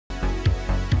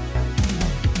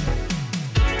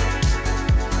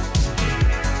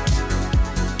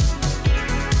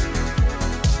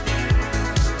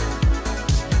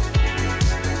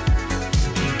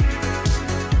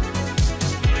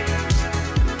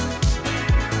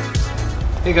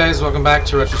Hey guys, welcome back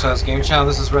to Retrocidal's Game Channel.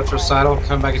 This is Retrocidal,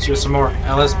 coming back at you with some more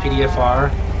LSPDFR.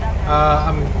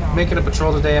 I'm making a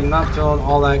patrol today. I'm not feeling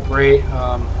all that great.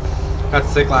 Got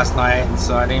sick last night, and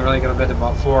so I didn't really go to bed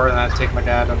about 4, and I had to take my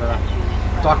dad to the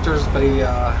doctor's, but he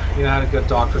had a good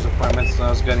doctor's appointment, so I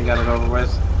was going to get it over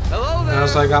with. Hello there. And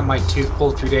also I got my tooth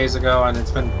pulled 3 days ago, and it's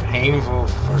been painful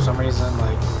for some reason.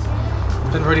 Like,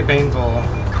 it's been pretty painful,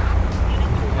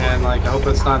 and like, I hope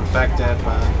it's not infected,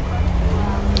 but...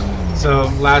 So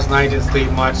last night didn't sleep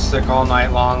much, sick all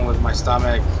night long with my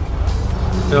stomach.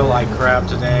 Feel like crap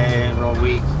today, real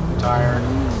weak, tired.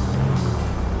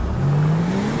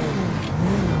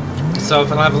 So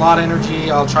if I have a lot of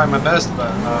energy, I'll try my best,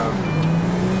 but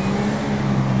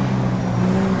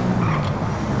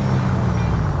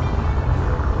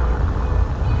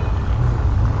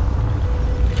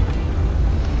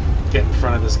get in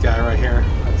front of this guy right here.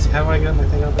 Let's see, how do I get my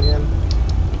thing up again?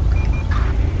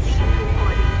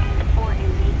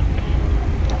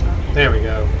 There we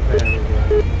go. There we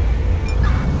go.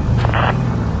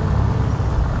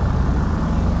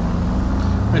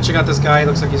 And check out this guy. He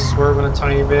looks like he's swerving a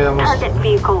tiny bit. Almost Target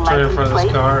vehicle turning in front of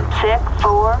this car.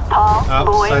 6-4 Paul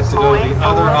boy decides to go the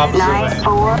other opposite way.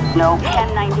 9-4 no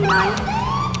 1099.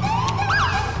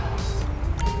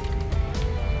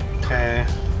 Okay.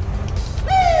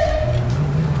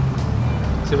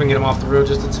 See if we can get him off the road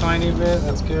just a tiny bit.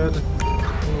 That's good.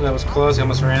 Ooh, that was close. He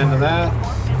almost ran into that.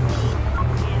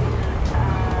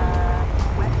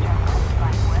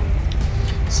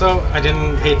 So I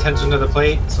didn't pay attention to the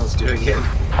plate, so let's do it again.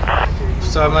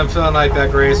 So I'm feeling like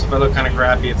that great. So if I look kind of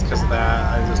crappy, it's because of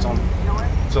that. I just don't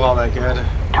feel all that good.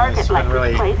 It's been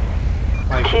really like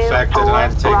infected, and I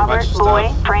had to take a bunch of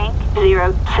stuff. Frank 06.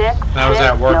 And I was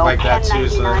at work like that too,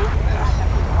 so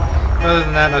other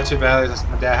than that, not too bad.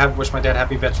 My dad, wish my dad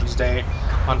Happy Veterans Day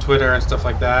on Twitter and stuff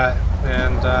like that.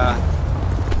 And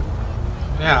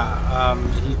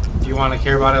if you want to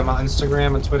care about it, I'm on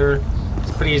Instagram and Twitter.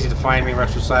 It's pretty easy to find me.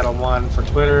 Retrocidal1 for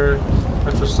Twitter,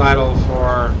 Retrocidal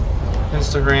for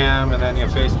Instagram, and then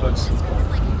Facebook's.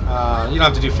 You don't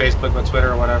have to do Facebook, but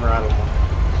Twitter or whatever. I don't know.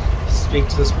 Speak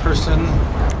to this person.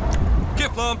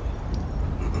 Get them.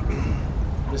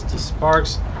 Misty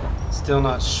Sparks. Still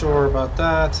not sure about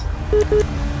that.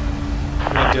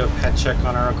 I'm gonna do a pet check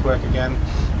on her real quick again,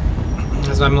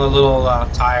 because I'm a little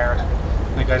tired.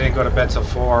 I think I didn't go to bed till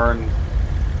 4, and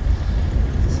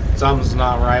something's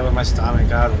not right with my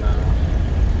stomach. I don't know.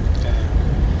 Okay.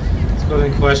 Let's go to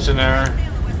the questionnaire.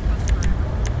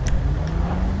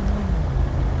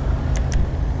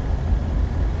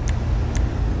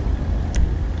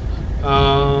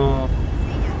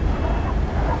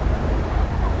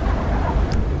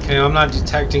 Okay, I'm not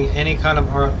detecting any kind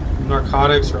of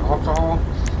narcotics or alcohol,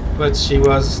 but she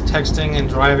was texting and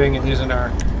driving and using her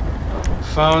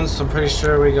phone, so I'm pretty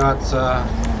sure we got a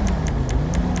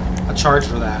charge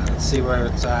for that. Let's see where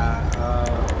it's at.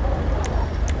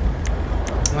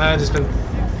 I've just been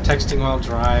texting while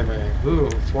driving. Ooh,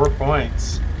 4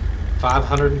 points.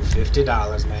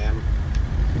 $550, man.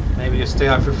 Maybe you stay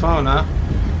off your phone, huh?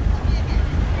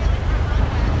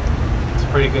 It's a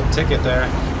pretty good ticket there.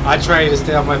 I try to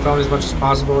stay off my phone as much as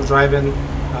possible driving.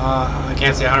 I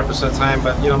can't say 100% of the time,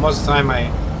 but most of the time I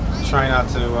try not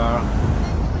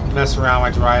to mess around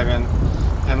while driving.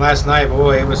 And last night,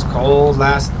 boy, it was cold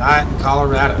last night in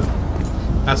Colorado.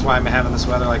 That's why I'm having this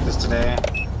weather like this today.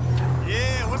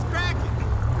 Yeah, what's cracking?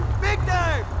 Big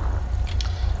time.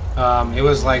 It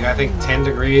was like, I think 10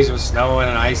 degrees. It was snowing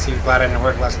and icy. Glad I didn't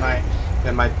work last night.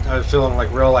 And I was feeling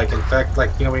like real infect.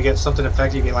 Like, when you get something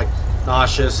infected, you get like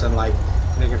nauseous and like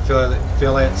you can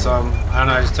feel it. So I don't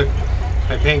know. I just took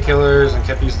my painkillers and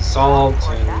kept using salt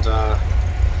and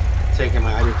taking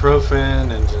my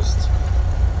ibuprofen and just.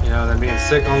 Then being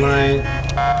sick all night.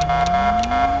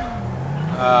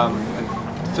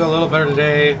 I feel a little better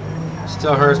today.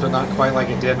 Still hurts, but not quite like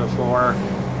it did before.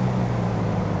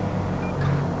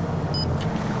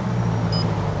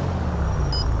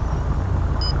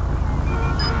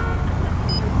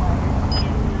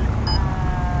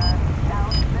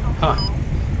 Huh.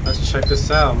 Let's check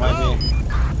this out. Might be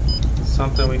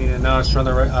something we need to know. It's from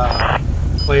the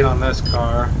plate on this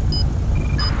car.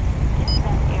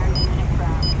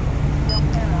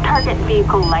 Target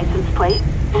vehicle license plate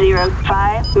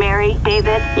 05 Mary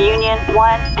David Union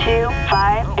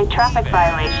 125. A traffic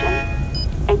violation.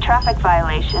 A traffic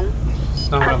violation. It's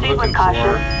not what I'm Proceed looking with caution.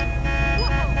 for.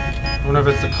 I wonder if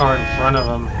it's the car in front of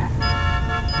him.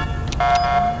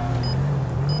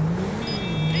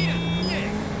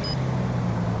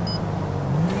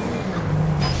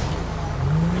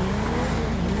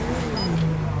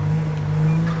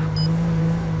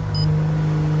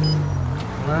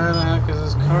 Where the heck heck is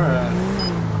this car at?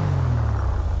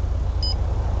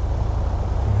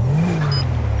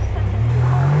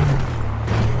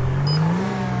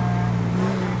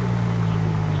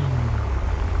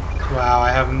 Wow,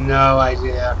 I have no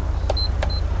idea.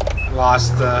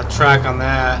 Lost the track on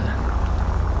that.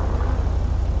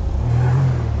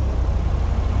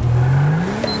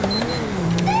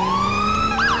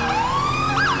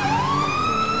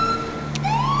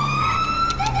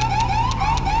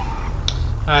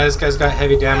 This guy's got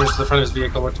heavy damage to the front of his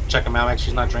vehicle. We'll check him out. Make sure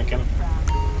he's not drinking.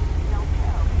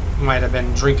 Might have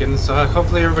been drinking. So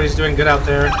hopefully everybody's doing good out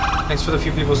there. Thanks for the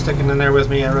few people sticking in there with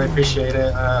me. I really appreciate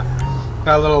it. Got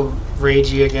a little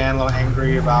ragey again, a little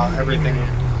angry about everything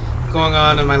going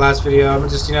on in my last video.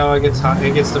 But just, you know, it gets hot,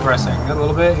 it gets depressing a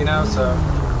little bit, you know. So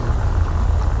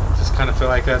just kind of feel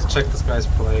like that. Let's check this guy's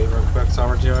plate real quick. That's all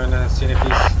we're doing, and seeing if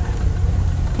he's.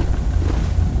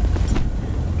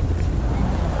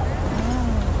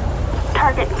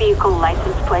 Target vehicle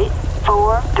license plate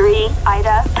 43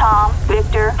 Ida Tom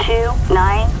Victor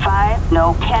 295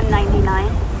 no 1099.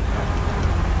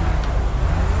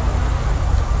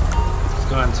 Let's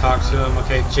go ahead and talk to him.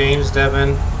 Okay, James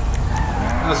Devon.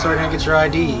 Oh, sir, can I get your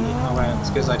ID? Oh, wait, let's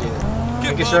get his ID. Can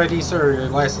I get your ID, sir? Your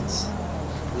license.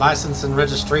 License and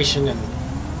registration and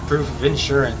proof of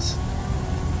insurance.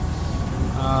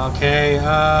 Okay,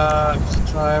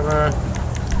 driver.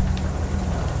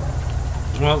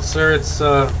 Well, sir, it's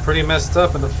pretty messed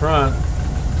up in the front.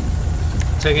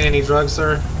 Taking any drugs,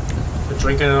 sir? Or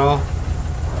drinking at all?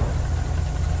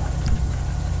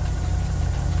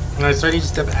 Alright, sir, I need you to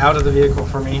step out of the vehicle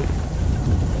for me.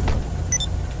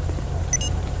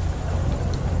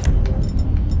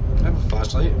 I have a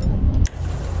flashlight.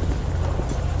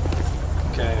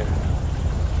 Okay.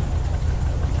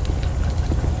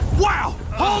 Wow!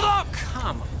 Hold up!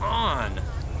 Come on!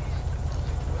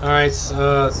 Alright,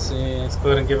 so let's see. Let's go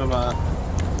ahead and give him a.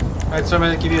 Alright, so I'm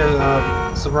going to give you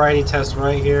a sobriety test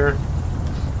right here.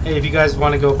 Hey, if you guys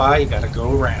want to go by, you got to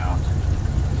go around.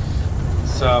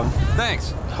 So,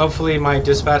 Thanks. hopefully my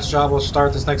dispatch job will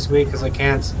start this next week because I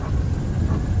can't.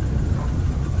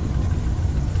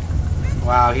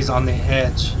 Wow, he's on the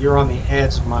edge. You're on the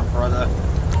edge, my brother.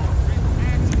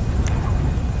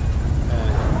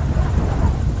 Okay.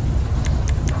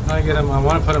 I get him. I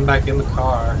want to put him back in the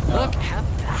car. Look at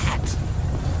that.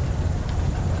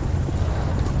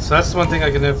 So that's the one thing I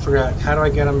can never figure out. How do I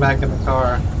get him back in the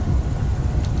car?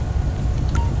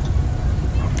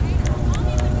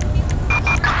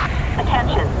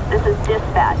 Attention, this is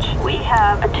dispatch. We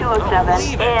have a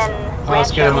 207 in Oh,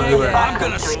 let's get him an Uber. I'm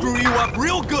gonna screw you up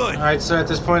real good. Alright, so at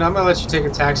this point, I'm going to let you take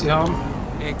a taxi home.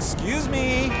 Excuse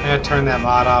me. I gotta turn that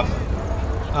mod off.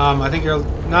 I think you're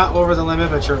not over the limit,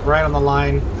 but you're right on the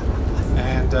line.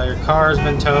 And your car has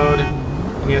been towed.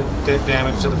 And you have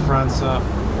damage to the front, so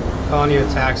calling you a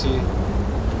taxi.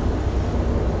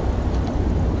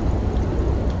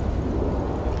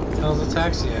 What the hell's a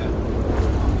taxi at?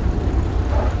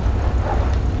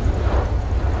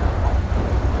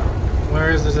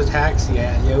 Where is this a taxi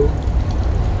at, yo?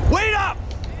 Wait up!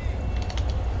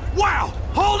 Wow!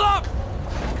 Hold up!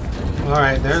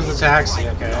 Alright, there's the taxi,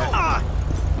 okay.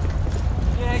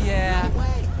 Yeah.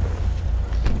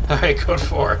 Alright, code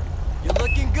 4. You're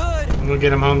looking good. I'm gonna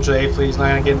get him home safely. He's not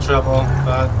gonna get in trouble.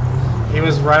 But he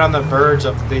was right on the verge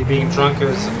of being drunk. It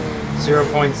was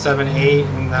 0.78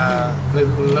 and the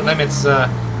limit's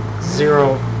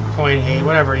 0.8,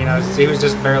 whatever, you know. He was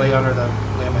just barely under the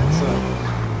limit, so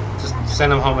just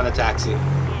send him home in a taxi.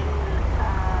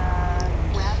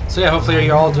 So yeah, hopefully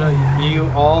you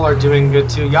all are doing good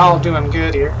too. Y'all doing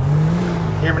good here.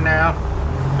 Hear me now?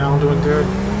 Y'all doing good.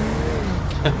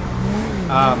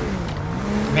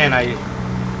 Man, I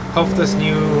hope this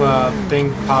new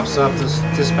thing pops up, this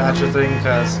dispatcher thing,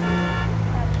 because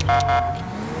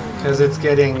it's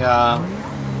getting.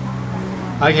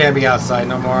 I can't be outside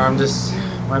no more.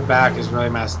 My back is really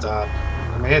messed up.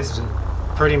 I mean, it's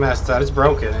pretty messed up. It's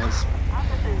broken.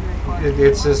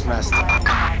 It's just messed up.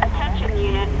 Attention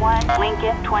Unit 1,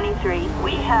 Lincoln 23.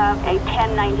 We have a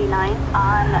 1099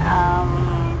 on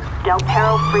Del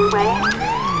Perro Freeway.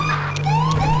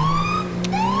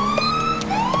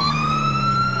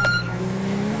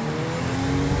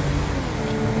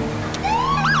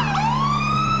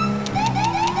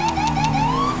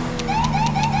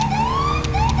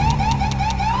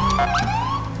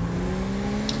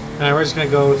 Alright, we're just gonna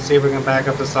go see if we can back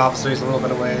up this officer. He's a little bit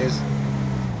of ways.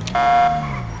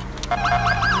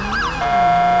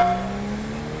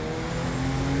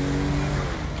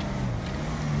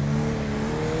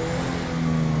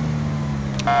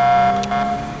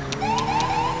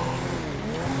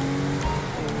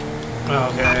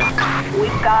 Okay. We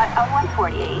got a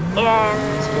 148 in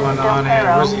What's going Del on here?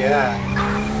 Perro. Where's he at?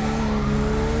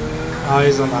 Oh,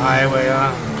 he's on the highway, huh?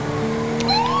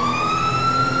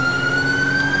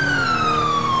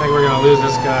 I think we're gonna lose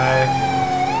this guy.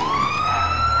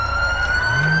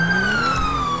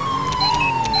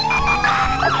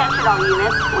 Attention all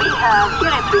units. We have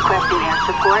units requesting air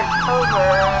support.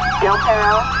 Over. Del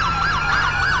Perro.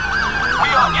 We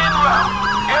are en route.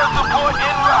 Air support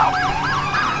en route.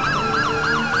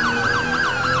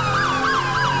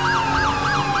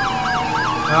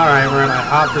 Alright, we're in a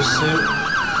hot pursuit.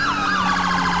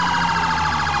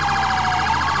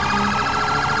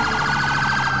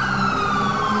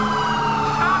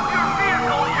 Stop your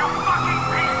vehicle, you fucking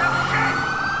piece of shit!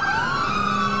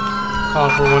 Call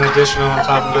for one additional on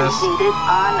top of this. Needed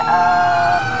on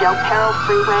Del Perro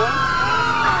Freeway.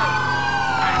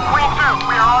 Green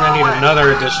 2, we are on I our need way.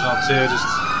 another additional too. Just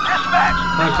Dispatch.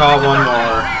 I'm gonna call one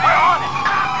more. We're on it.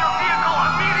 Stop your vehicle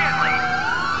immediately.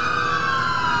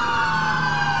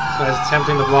 So I was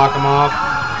attempting to block him off.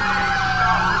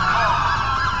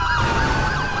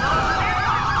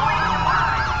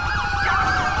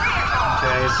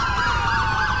 Okay, he's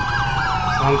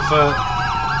on foot.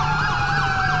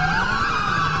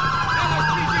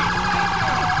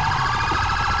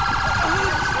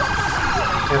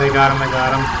 Okay, they got him,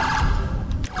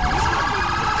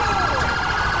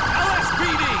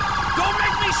 LSPD! Don't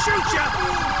make me shoot ya!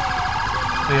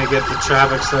 I'm gonna get the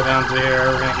traffic slowed down to here.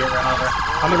 We're gonna get run over.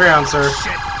 On the ground, sir.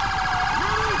 Shit!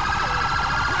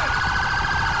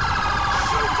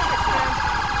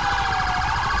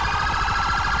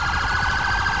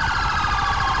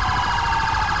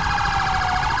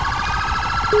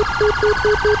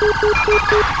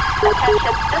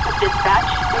 Attention, this is dispatch.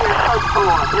 We are code 4.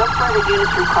 No further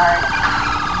units required.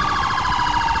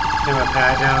 Give him a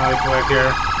pat down really quick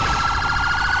here.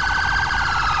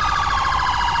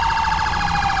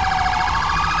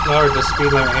 Lowered the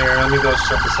speed limit here. Let me go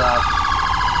shut this off.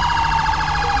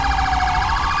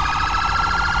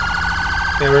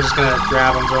 Okay, we're just gonna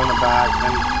grab him, throw him in the back,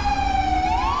 and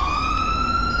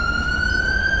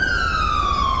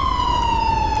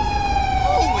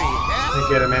Holy hell!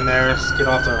 get him in there. Let's get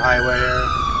off the highway here.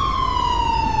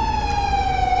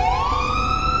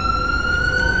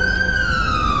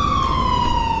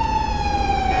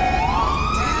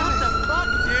 What the fuck,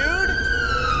 dude?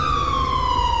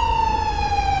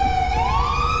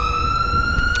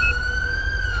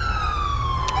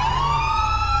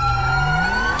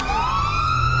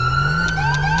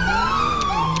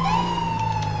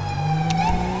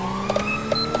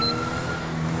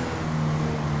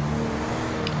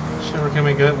 Shit, where can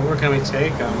we go? Where can we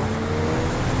take him?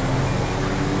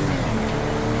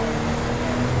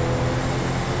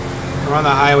 We're on the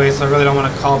highway, so I really don't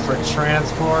want to call for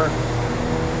transport.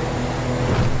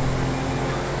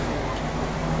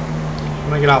 I'm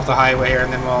gonna get off the highway here,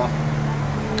 and then we'll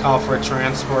call for a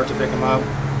transport to pick him up.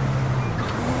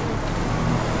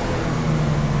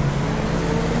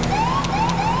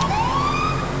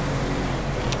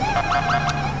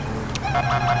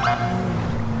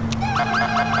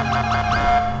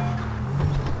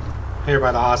 Here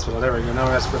by the hospital. There we go. No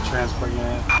rest for transport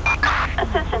unit.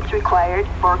 Assistance required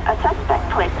for a suspect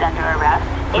placed under arrest.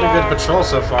 Pretty good patrol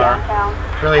so far. Downtown.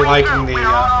 Really liking the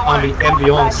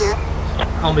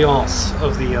ambiance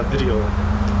of the video.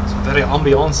 It's very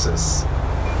ambiances.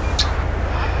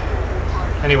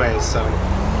 Anyways, so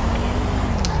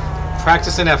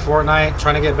practicing at Fortnite,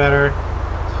 trying to get better.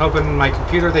 Hoping my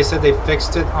computer, they said they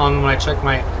fixed it on when I checked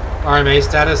my RMA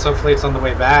status. Hopefully it's on the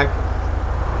way back,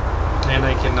 and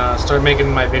I can start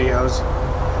making my videos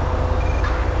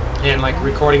and like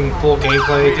recording full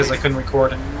gameplay, because I couldn't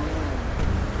record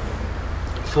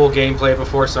full gameplay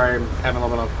before. Sorry, I'm having a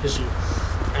little bit of issue.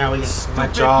 Owie, my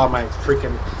jaw, my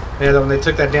freaking. Yeah, when they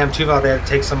took that damn tooth out, they had to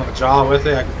take some of the jaw with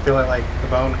it. I could feel it, like the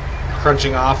bone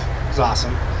crunching off. It was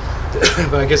awesome.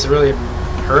 But I guess it really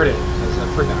hurt it, because it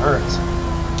freaking hurts.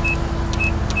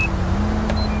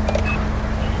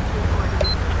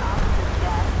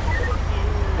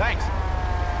 Thanks.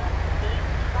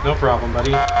 No problem,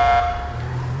 buddy.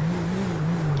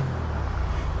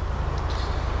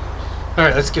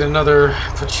 Alright, let's get another.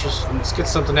 Let's get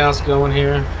something else going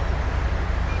here.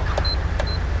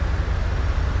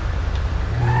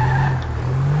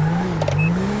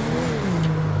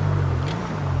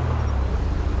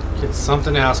 Get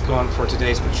something else going for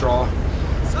today's patrol.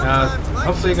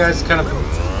 Hopefully, you guys kind of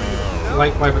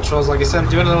like my patrols. Like I said, I'm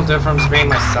doing a little different. I'm just being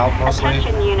myself mostly.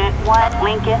 Attention Unit 1,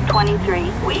 Lincoln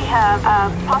 23. We have a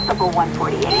possible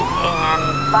 148 in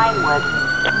Vinewood.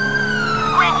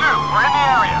 Green 2, we're in the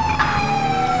area.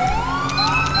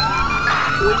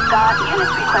 We've got units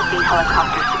requesting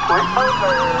helicopter support over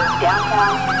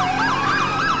downtown.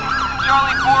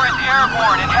 Charlie 4 is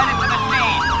airborne and headed to the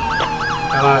scene.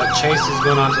 Got a lot of chases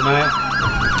going on tonight.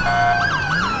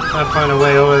 Trying to find a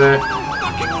way over there.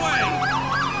 Fucking way!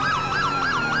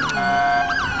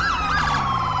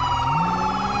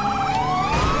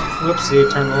 Whoopsie,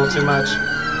 turned a little too much.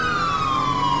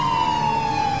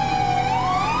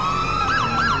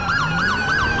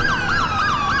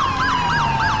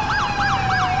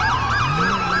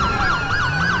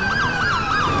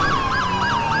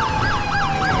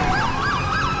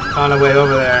 Found a way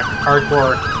over there.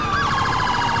 Hardcore.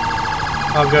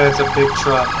 Oh good, it's a big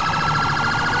truck.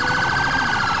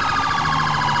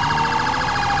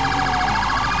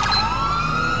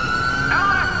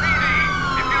 LSPD,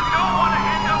 if you don't want to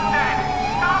end up dead,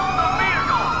 stop the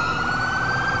vehicle.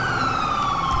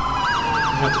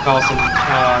 I have to call some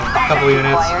couple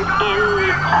units. Required in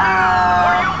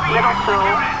Little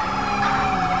Seoul.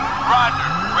 Roger,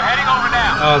 we're heading over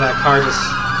now. Oh, that car just.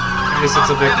 At least it's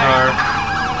a big car.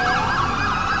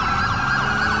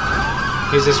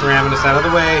 He's just ramming us out of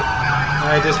the way.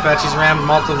 Alright, dispatch, he's rammed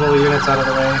multiple units out of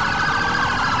the way.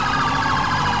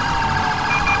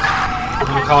 I'm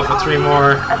gonna call for 3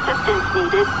 more Assistance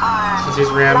needed on since he's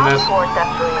ramming us. South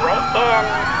Freeway in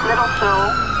Little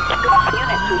Seoul.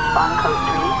 Units respond code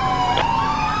 3.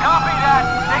 Copy that.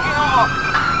 Taking a look.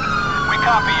 We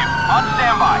copy you. On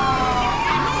standby.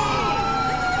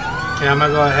 Okay, I'm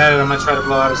gonna go ahead and I'm gonna try to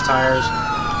blow out his tires.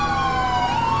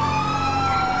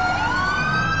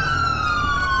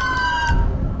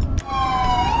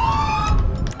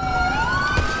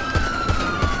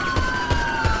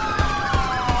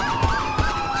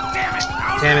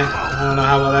 Damn it. I don't know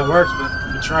how well that works, but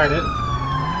we tried it.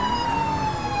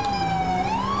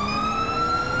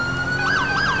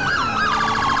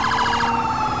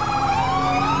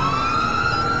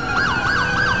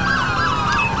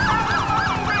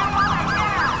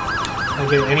 Can I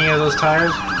get any of those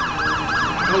tires?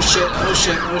 Oh shit, oh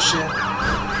shit, oh shit.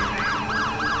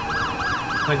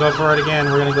 I'm gonna go for it again.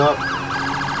 We're gonna go up.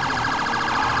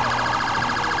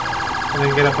 And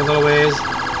then get up a little ways.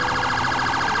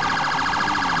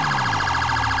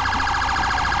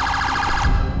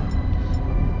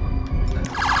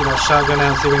 Get our shotgun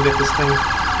out and see if we can get this thing.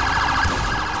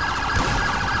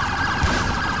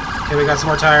 Okay, we got some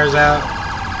more tires out.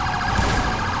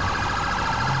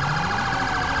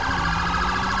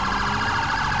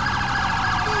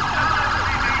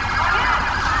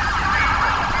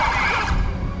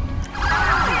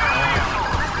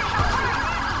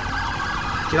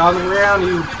 Get on the ground,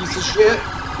 you piece of shit.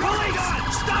 Police!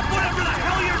 Stop whatever the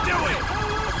hell you're doing!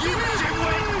 You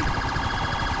dimwit!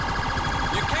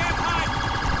 You can't hide!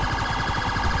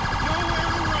 Nowhere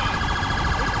to run!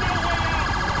 There's no way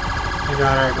out! I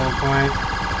got her at one point.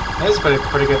 That is pretty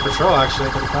good patrol,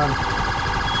 actually. Pretty fun.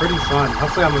 Pretty fun.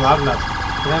 Hopefully I'm loud enough.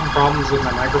 I'm having problems with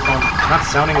my microphone. Not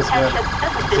sounding as good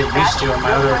as it used to on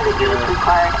my other computer. Let's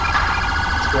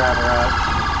grab her up.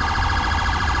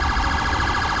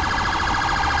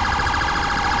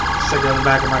 Stick her in the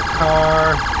back of my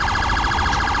car.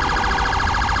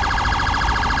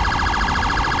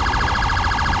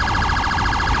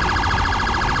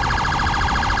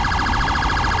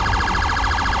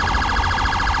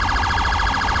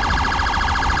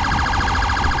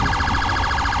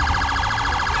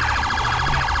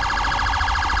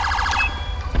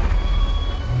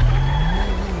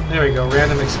 There we go,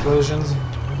 random explosions.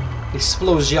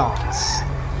 Explosions.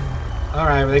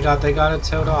 Alright, they got it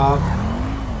towed off.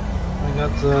 I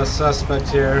got the suspect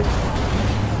here.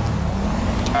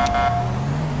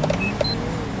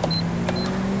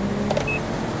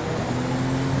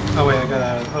 Oh wait, I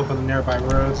gotta open the nearby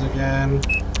roads again.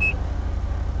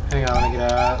 Hang on, let me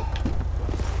get out.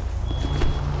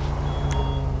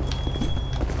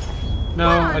 No,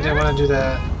 I didn't want to do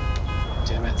that.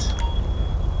 Damn it.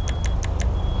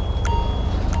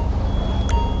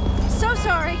 So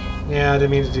sorry. Yeah, I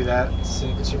didn't mean to do that. Let's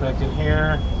see, get you back in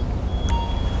here.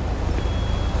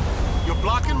 You're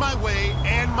blocking my way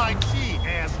and my key,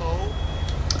 asshole!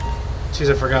 Jeez,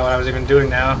 I forgot what I was even doing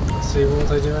now. Let's see, what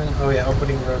was I doing? Oh yeah,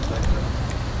 opening road thing.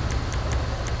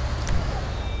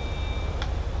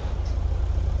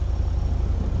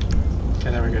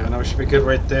 Okay, there we go. Now we should be good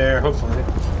right there, hopefully.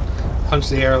 Punch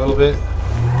the air a little bit. I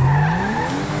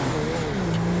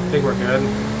think we're good.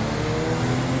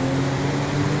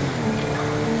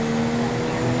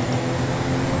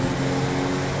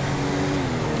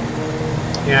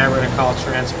 Yeah, we're gonna call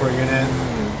transport unit.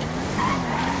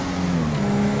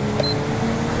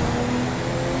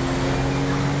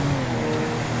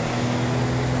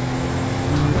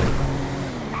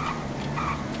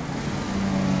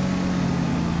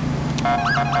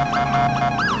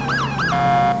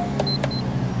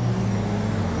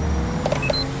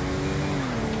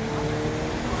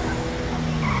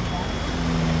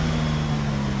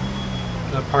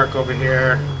 park over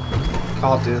here.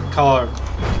 Call her.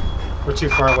 We're too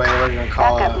far away. We're gonna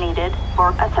call Backup needed for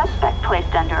a suspect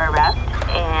placed under arrest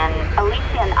in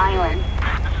Elysian Island.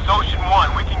 This is Ocean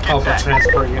 1. We can get call for that.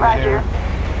 transport unit Roger. here.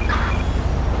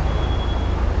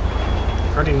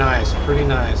 Pretty nice. Pretty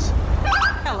nice.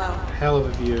 Hello. Hell of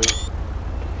a view.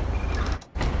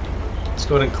 Let's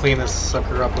go ahead and clean this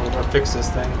sucker up a little, or fix this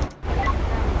thing.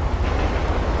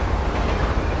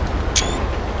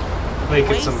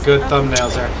 Making some good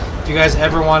thumbnails there. If you guys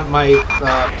ever want my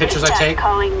pictures I take,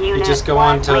 you just go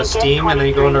on to Steam and then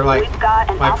you go under like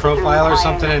my profile or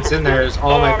something, and it's in there. There's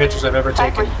all my pictures I've ever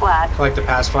taken for like the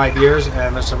past 5 years,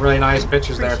 and there's some really nice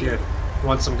pictures there if you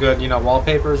want some good, you know,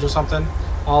 wallpapers or something.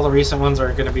 All the recent ones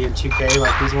are going to be in 2K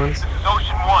like these ones. This is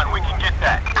Ocean 1. We can get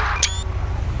that.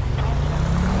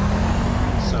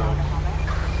 So,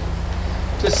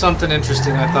 just something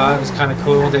interesting I thought. It was kind of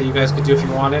cool that you guys could do if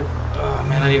you wanted. Oh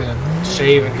man, I need to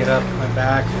shave and get up my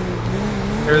back.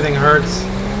 Everything hurts.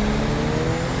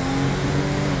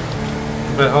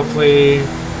 But hopefully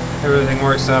everything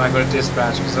works out. I go to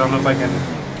dispatch because I don't know if I can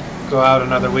go out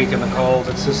another week in the cold.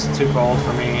 It's just too cold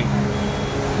for me.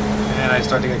 And I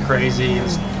start to get crazy.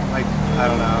 It's like, I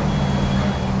don't know.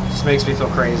 It just makes me feel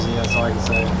crazy. That's all I can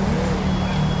say.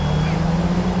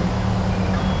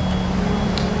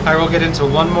 I will get into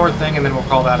one more thing and then we'll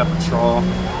call that a patrol.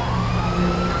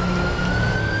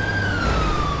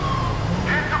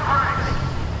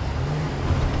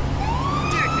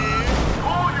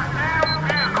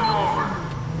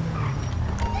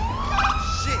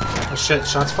 Oh shit,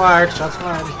 shots fired, shots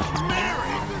fired.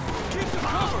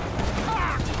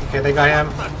 Okay, they got him.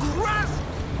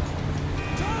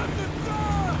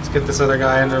 Let's get this other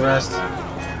guy under arrest.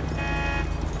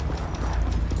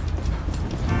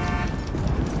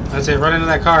 That's it, run into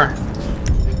that car.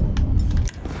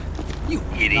 You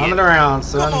idiot. On the ground,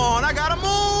 son. Come on, I gotta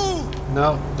move.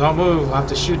 No, don't move. I'll have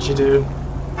to shoot you, dude.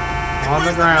 On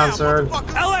the ground, sir.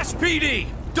 LSPD,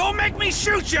 don't make me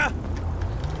shoot ya.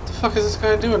 What the fuck is this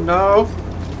guy doing? No.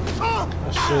 Oh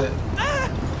shit. What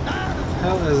the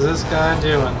hell is this guy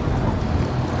doing?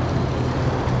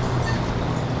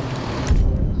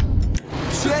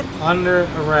 Shit. Under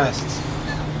arrest.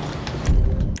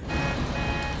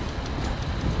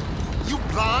 You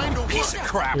blind or piece of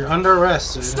crap? You're under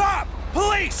arrest, dude. Stop!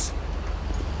 Police!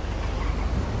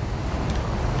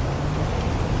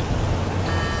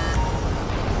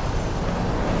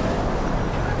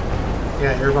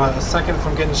 Yeah, you're about a second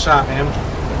from getting shot, man.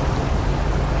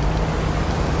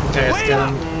 Okay, let's get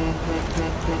him.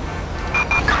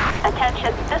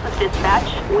 Attention, this is dispatch.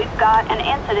 We've got an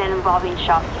incident involving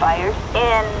shots fired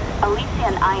in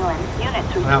Elysian Island. Units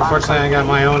respond. Well, unfortunately, I got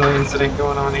my own incident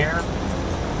going on here.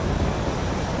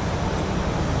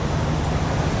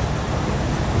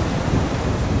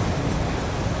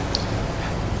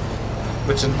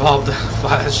 Which involved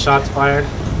shots fired.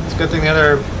 It's a good thing the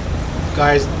other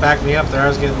guys backed me up there. I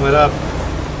was getting lit up.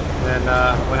 Then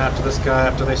went after this guy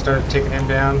after they started taking him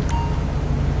down.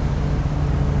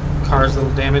 Car's a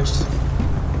little damaged.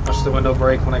 Watched the window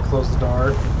break when I closed the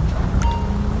door.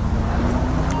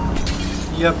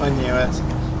 Yep, I knew it.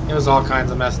 It was all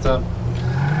kinds of messed up.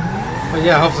 But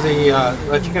yeah, hopefully,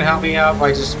 if you can help me out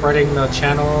by just spreading the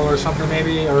channel or something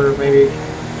maybe, or maybe,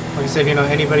 like I said, if you know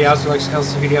anybody else who likes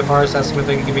LSPDFR, so that's if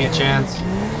they can give me a chance.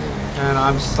 And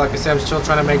I'm just, like I said, I'm still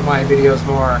trying to make my videos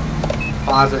more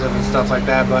positive and stuff like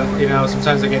that, but, you know,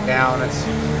 sometimes I get down. It's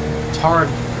hard,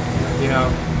 you know.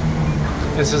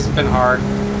 This has been hard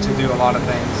to do a lot of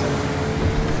things.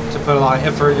 To put a lot of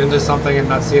effort into something and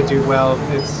not see it do well,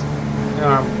 it's, you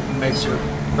know, breaks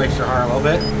your heart a little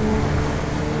bit.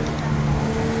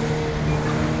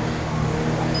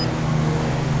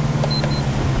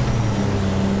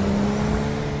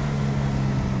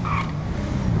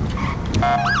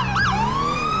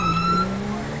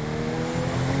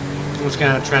 I'm just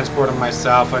gonna transport him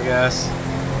myself, I guess.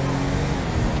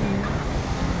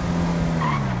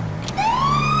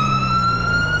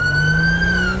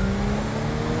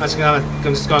 I'm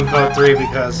just going to code 3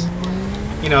 because,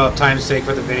 you know, of time's sake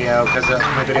for the video, because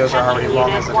my videos are already long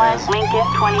as it is. Lincoln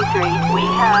 23. We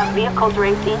have vehicles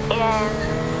racing in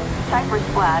Cypress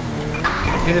Flat.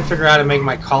 I need to figure out how to make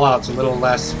my callouts a little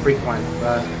less frequent,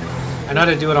 but I know how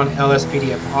to do it on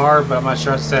LSPDFR, but I'm not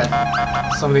sure how to set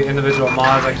some of the individual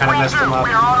mods. I kind of messed them up.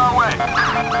 We are on our way.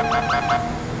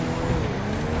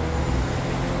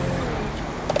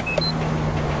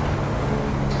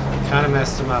 Kind of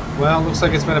messed them up. Well, looks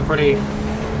like it's been a pretty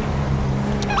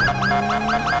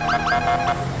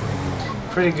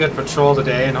good patrol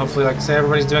today, and hopefully, like I say,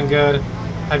 everybody's doing good.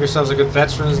 Have yourselves a good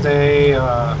Veterans Day.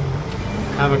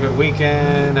 Have a good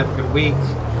weekend. Have a good week.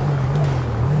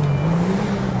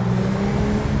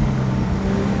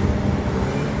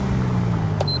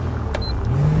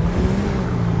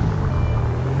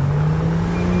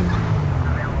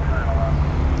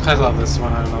 I love this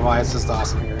one. I don't know why, it's just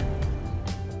awesome here.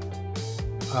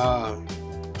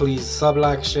 Please sub,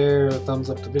 like, share, thumbs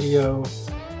up the video,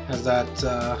 as that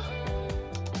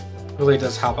really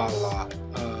does help out a lot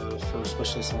for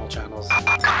especially small channels.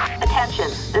 Attention,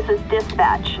 this is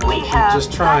dispatch. We have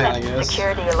just trying, I guess.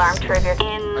 security alarm triggered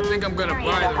in. I think I'm gonna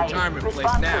buy the retirement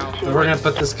place now. So we're gonna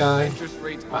put this guy Interest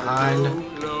rates are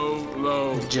behind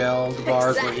low. the gel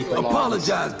bars where he belongs.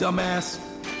 Apologize, dumbass.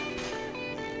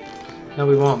 No,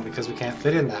 we won't, because we can't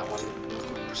fit in that one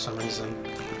for some reason.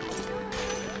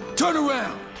 Turn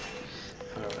around.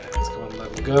 Alright, let's go and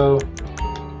let him go.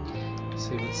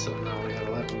 See what's up now. We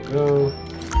gotta let him go.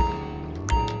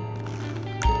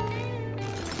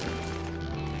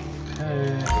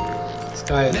 Okay. This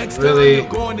guy is Next really. time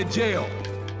you're going to jail.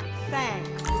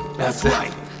 That's it.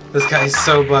 right. This guy's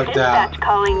so bugged out. Dispatch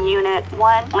calling Unit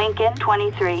 1, Lincoln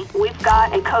 23. We've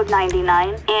got a code 99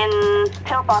 in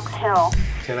Pillbox Hill.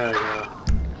 Okay, there we go.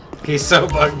 He's so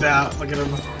bugged out. Look at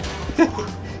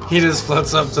him. He just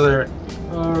floats up to there.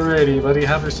 Alrighty, buddy,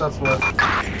 have yourself a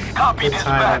Copy, good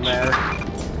time in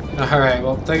dispatch. there. Alright,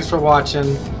 well, thanks for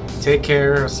watching. Take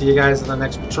care. I'll see you guys in the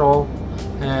next patrol.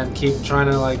 And keep trying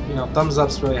to, like, you know, thumbs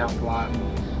ups really help a lot.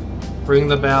 Ring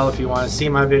the bell if you want to see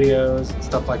my videos and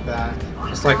stuff like that.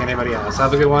 Just like anybody else.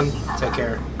 Have a good one. Take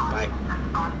care. Bye.